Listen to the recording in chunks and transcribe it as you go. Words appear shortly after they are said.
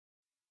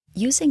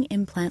Using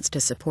implants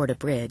to support a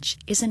bridge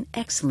is an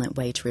excellent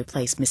way to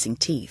replace missing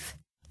teeth.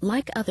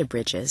 Like other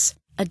bridges,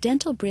 a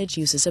dental bridge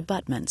uses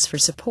abutments for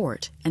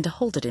support and to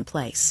hold it in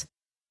place.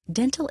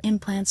 Dental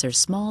implants are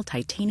small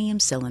titanium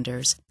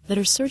cylinders that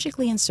are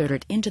surgically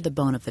inserted into the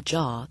bone of the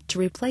jaw to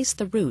replace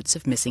the roots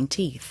of missing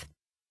teeth.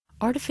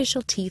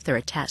 Artificial teeth are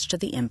attached to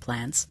the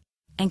implants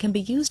and can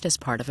be used as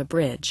part of a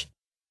bridge.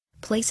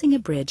 Placing a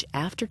bridge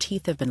after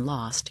teeth have been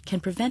lost can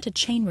prevent a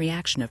chain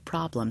reaction of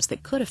problems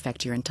that could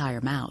affect your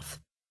entire mouth.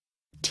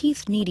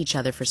 Teeth need each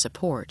other for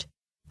support.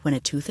 When a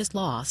tooth is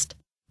lost,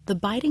 the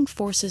biting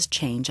forces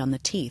change on the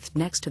teeth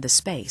next to the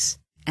space,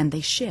 and they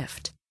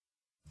shift.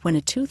 When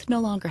a tooth no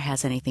longer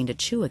has anything to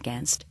chew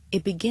against,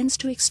 it begins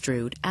to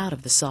extrude out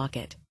of the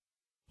socket.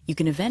 You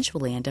can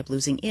eventually end up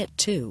losing it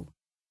too.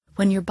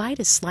 When your bite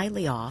is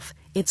slightly off,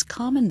 it's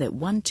common that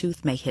one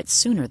tooth may hit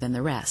sooner than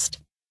the rest.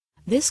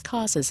 This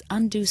causes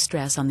undue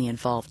stress on the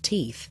involved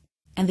teeth,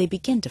 and they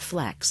begin to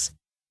flex.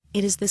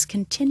 It is this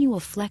continual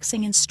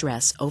flexing and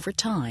stress over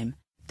time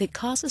that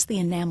causes the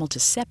enamel to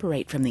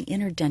separate from the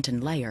inner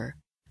dentin layer,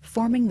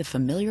 forming the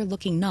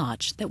familiar-looking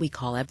notch that we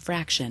call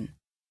abfraction.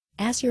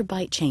 As your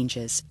bite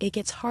changes, it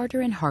gets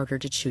harder and harder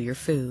to chew your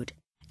food,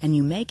 and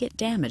you may get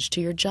damage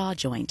to your jaw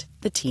joint,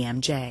 the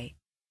TMJ.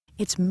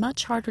 It's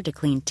much harder to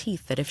clean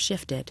teeth that have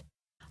shifted.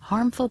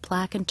 Harmful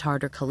plaque and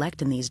tartar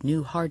collect in these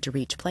new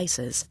hard-to-reach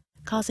places,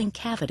 causing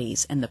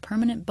cavities and the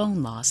permanent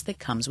bone loss that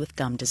comes with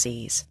gum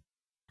disease.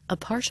 A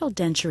partial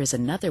denture is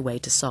another way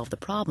to solve the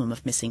problem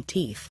of missing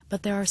teeth,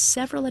 but there are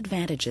several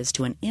advantages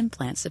to an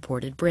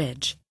implant-supported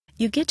bridge.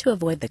 You get to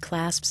avoid the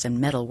clasps and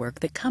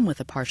metalwork that come with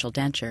a partial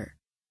denture,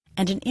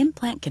 and an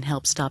implant can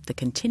help stop the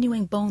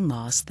continuing bone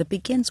loss that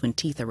begins when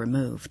teeth are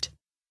removed.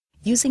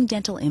 Using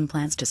dental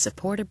implants to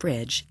support a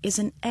bridge is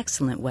an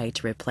excellent way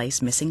to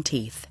replace missing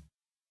teeth.